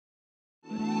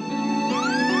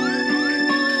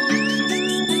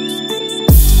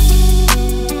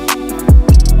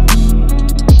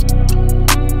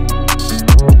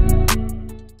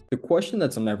question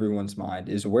that's on everyone's mind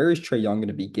is where is Trae Young going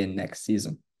to begin next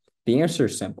season? The answer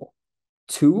is simple.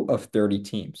 Two of 30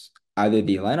 teams, either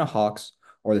the Atlanta Hawks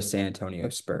or the San Antonio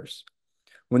Spurs.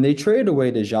 When they traded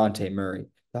away Dejounte Murray,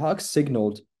 the Hawks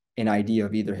signaled an idea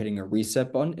of either hitting a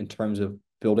reset button in terms of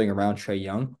building around Trae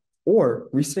Young or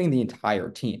resetting the entire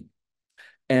team.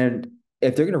 And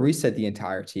if they're going to reset the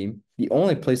entire team, the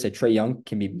only place that Trae Young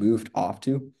can be moved off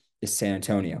to is San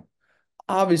Antonio.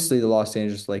 Obviously, the Los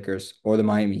Angeles Lakers or the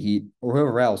Miami Heat or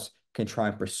whoever else can try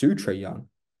and pursue Trae Young.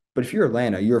 But if you're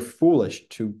Atlanta, you're foolish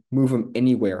to move him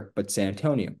anywhere but San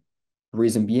Antonio. The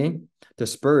reason being, the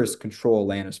Spurs control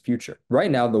Atlanta's future. Right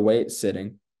now, the way it's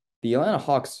sitting, the Atlanta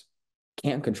Hawks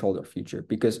can't control their future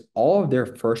because all of their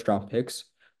first round picks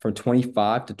from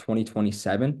 25 to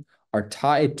 2027 are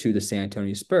tied to the San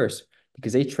Antonio Spurs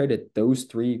because they traded those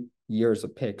 3 years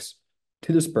of picks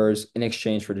to the Spurs in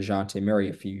exchange for Dejounte Murray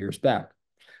a few years back.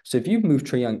 So if you move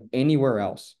Trae Young anywhere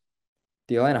else,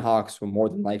 the Atlanta Hawks will more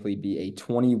than likely be a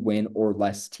 20-win or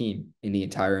less team in the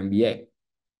entire NBA.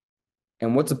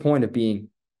 And what's the point of being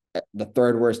the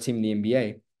third worst team in the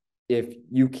NBA if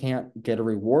you can't get a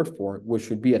reward for it,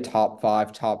 which would be a top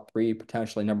 5, top 3,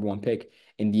 potentially number 1 pick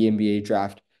in the NBA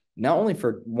draft, not only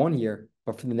for 1 year,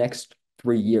 but for the next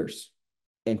 3 years.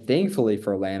 And thankfully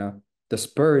for Atlanta, the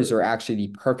Spurs are actually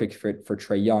the perfect fit for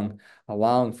Trae Young,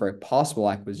 allowing for a possible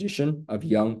acquisition of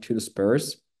Young to the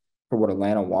Spurs for what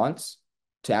Atlanta wants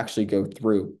to actually go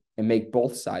through and make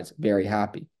both sides very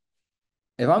happy.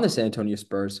 If I'm the San Antonio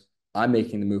Spurs, I'm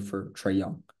making the move for Trae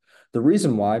Young. The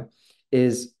reason why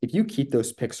is if you keep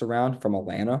those picks around from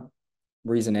Atlanta,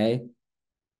 reason A,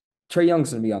 Trae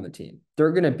Young's going to be on the team.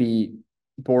 They're going to be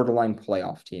borderline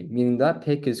playoff team, meaning that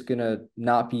pick is going to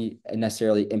not be a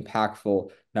necessarily impactful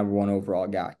number 1 overall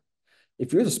guy.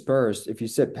 If you're the Spurs, if you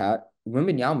sit pat,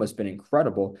 Wembanyama has been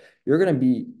incredible. You're going to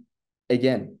be,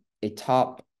 again, a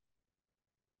top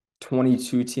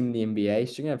 22 team in the NBA.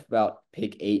 So you're going to have about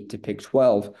pick 8 to pick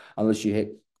 12, unless you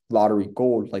hit lottery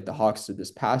gold like the Hawks did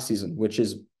this past season, which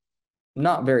is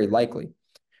not very likely.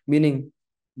 Meaning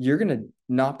you're going to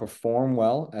not perform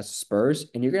well as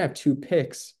Spurs, and you're going to have 2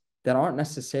 picks that aren't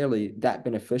necessarily that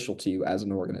beneficial to you as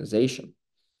an organization.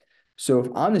 So if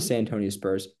I'm the San Antonio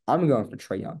Spurs, I'm going for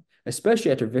Trae Young,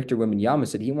 especially after Victor Wembanyama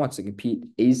said he wants to compete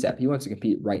ASAP. He wants to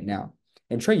compete right now.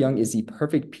 And Trae Young is the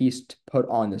perfect piece to put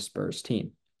on the Spurs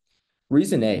team.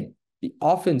 Reason A, the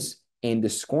offense and the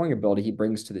scoring ability he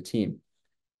brings to the team.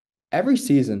 Every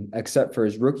season, except for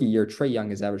his rookie year, Trae Young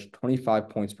has averaged 25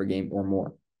 points per game or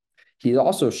more. He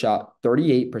also shot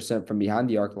 38% from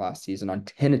behind the arc last season on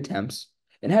 10 attempts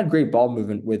and had great ball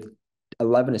movement with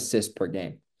 11 assists per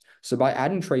game. So by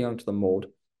adding Trae Young to the mold,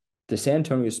 the San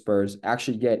Antonio Spurs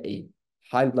actually get a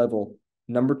high-level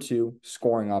number 2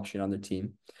 scoring option on their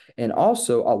team and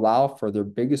also allow for their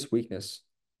biggest weakness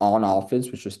on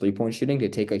offense, which was three-point shooting, to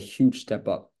take a huge step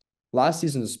up. Last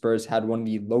season, the Spurs had one of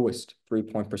the lowest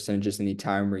three-point percentages in the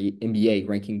entire NBA,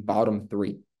 ranking bottom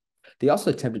 3. They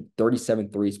also attempted 37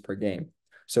 threes per game.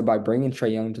 So by bringing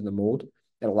Trae Young to the mold,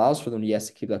 it allows for them, yes,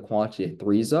 to keep that quantity of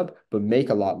threes up, but make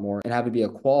a lot more and have it be a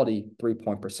quality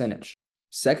three-point percentage.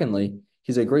 Secondly,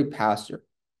 he's a great passer,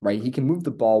 right? He can move the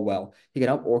ball well. He can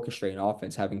help orchestrate an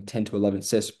offense, having 10 to 11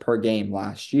 assists per game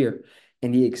last year.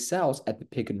 And he excels at the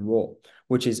pick and roll,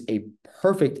 which is a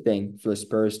perfect thing for the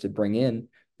Spurs to bring in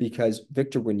because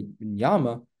Victor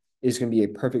Wembanyama is going to be a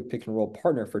perfect pick and roll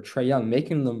partner for Trae Young,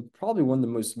 making them probably one of the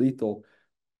most lethal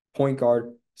point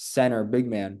guard, center, big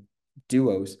man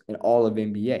duos in all of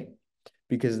NBA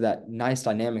because of that nice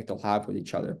dynamic they'll have with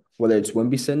each other, whether it's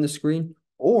Wemby setting the screen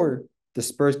or the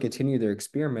Spurs continue their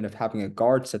experiment of having a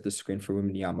guard set the screen for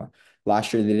Wembanyama.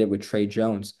 Last year, they did it with Trae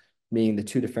Jones, meaning the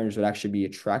 2 defenders would actually be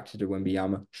attracted to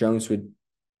Wembanyama. Jones would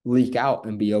leak out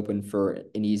and be open for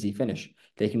an easy finish.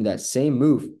 They can do that same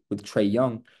move with Trae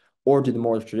Young or do the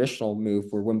more traditional move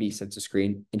where Wemby sets a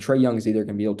screen and Trae Young is either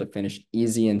going to be able to finish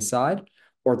easy inside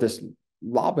or just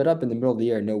lob it up in the middle of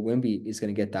the air. No Wemby is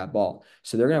going to get that ball.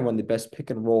 So they're going to have one of the best pick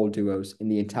and roll duos in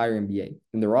the entire NBA.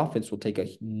 And their offense will take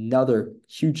another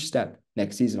huge step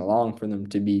next season, allowing for them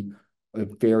to be a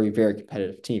very, very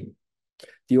competitive team.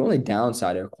 The only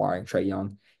downside of acquiring Trae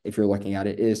Young, if you're looking at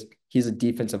it, is he's a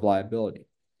defensive liability.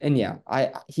 And yeah,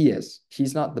 he is.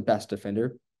 He's not the best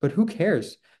defender, but who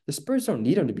cares? The Spurs don't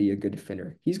need him to be a good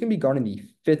defender. He's going to be guarding the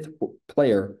 5th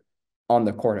player on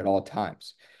the court at all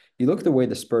times. You look at the way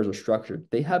the Spurs are structured,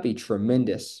 they have a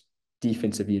tremendous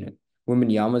defensive unit.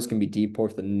 Wembanyama is going to be deep for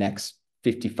the next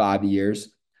 55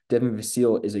 years. Devin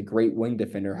Vassell is a great wing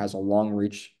defender, has a long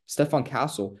reach. Stephon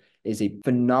Castle is a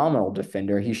phenomenal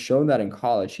defender. He's shown that in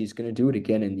college. He's going to do it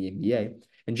again in the NBA.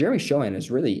 And Jeremy Shohan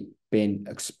has really been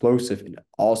explosive and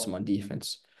awesome on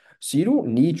defense. So you don't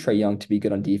need Trae Young to be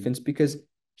good on defense because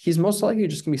he's most likely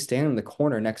just going to be standing in the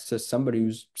corner next to somebody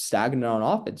who's stagnant on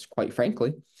offense, quite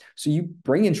frankly. So you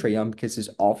bring in Trae Young because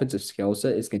his offensive skill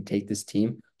set is going to take this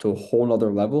team to a whole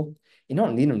nother level. You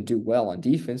don't need him to do well on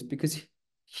defense because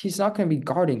he's not going to be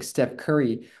guarding Steph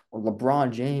Curry or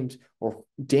LeBron James or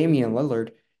Damian Lillard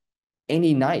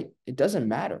any night. It doesn't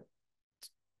matter.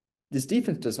 This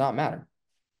defense does not matter.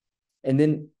 And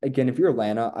then again, if you're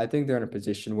Atlanta, I think they're in a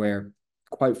position where,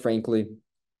 quite frankly,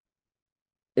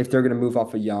 if they're going to move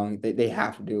off of Young, they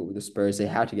have to do it with the Spurs. They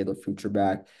have to get their future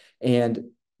back. And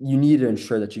you need to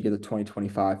ensure that you get the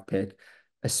 2025 pick,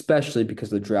 especially because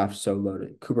the draft's so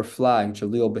loaded. Cooper Flag,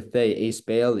 Jaleel Bethea, Ace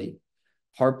Bailey,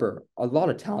 Harper, a lot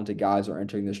of talented guys are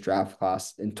entering this draft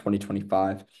class in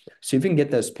 2025. So if you can get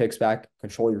those picks back,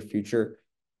 control your future,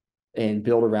 and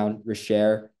build around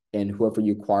Rasher and whoever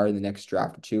you acquire in the next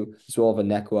draft or two, as well as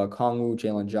Anekwa Okongwu,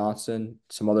 Jalen Johnson,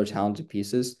 some other talented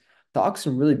pieces, the Hawks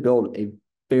can really build a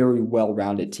very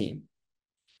well-rounded team.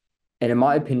 And in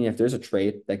my opinion, if there's a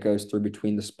trade that goes through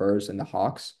between the Spurs and the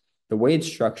Hawks, the way it's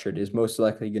structured is most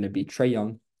likely going to be Trae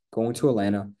Young going to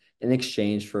Atlanta in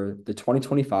exchange for the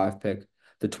 2025 pick,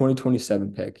 the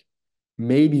 2027 pick,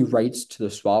 maybe rights to the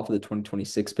swap for the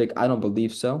 2026 pick. I don't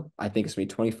believe so. I think it's going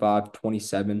to be 25,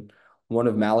 27, one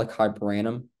of Malachi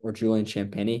Branham or Julian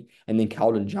Champagnie, and then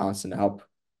Keldon Johnson to help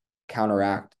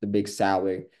counteract the big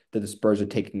salary that the Spurs are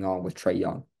taking on with Trae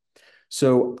Young.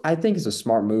 So I think it's a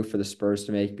smart move for the Spurs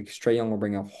to make because Trae Young will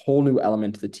bring a whole new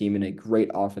element to the team and a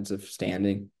great offensive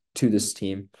standing to this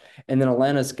team. And then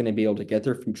Atlanta's going to be able to get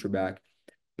their future back,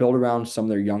 build around some of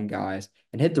their young guys,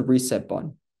 and hit the reset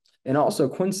button. And also,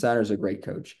 Quinn Snyder is a great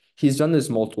coach. He's done this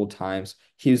multiple times.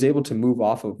 He was able to move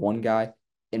off of one guy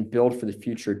and build for the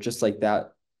future just like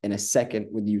that in a second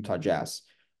with the Utah Jazz.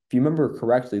 If you remember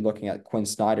correctly, looking at Quinn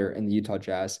Snyder and the Utah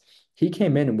Jazz, he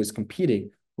came in and was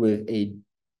competing with a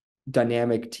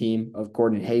dynamic team of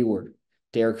Gordon Hayward,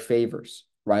 Derek Favors,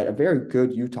 right? A very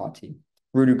good Utah team.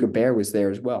 Rudy Gobert was there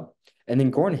as well. And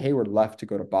then Gordon Hayward left to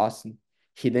go to Boston.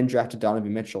 He then drafted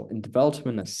Donovan Mitchell and developed him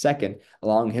in a second,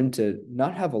 allowing him to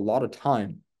not have a lot of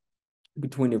time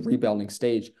between a rebounding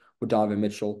stage with Donovan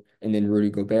Mitchell and then Rudy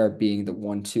Gobert being the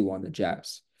 1-2 on the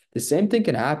Jazz. The same thing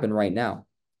can happen right now.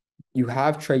 You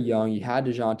have Trae Young, you had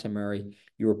Dejounte Murray,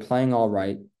 you were playing all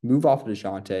right, move off of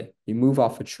Dejounte, you move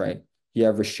off of Trae, you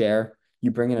have Rasher,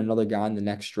 you bring in another guy in the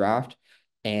next draft,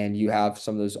 and you have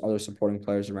some of those other supporting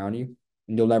players around you,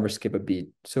 and you'll never skip a beat.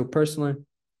 So personally,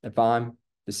 if I'm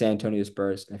the San Antonio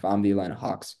Spurs, if I'm the Atlanta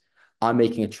Hawks, I'm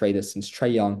making a trade that sends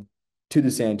Trae Young to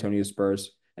the San Antonio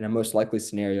Spurs, and a most likely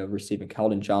scenario of receiving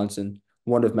Keldon Johnson,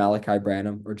 one of Malachi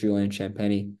Branham or Julian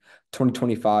Champagnie,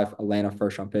 2025 Atlanta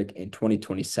first round pick, and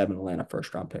 2027 Atlanta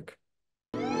first round pick.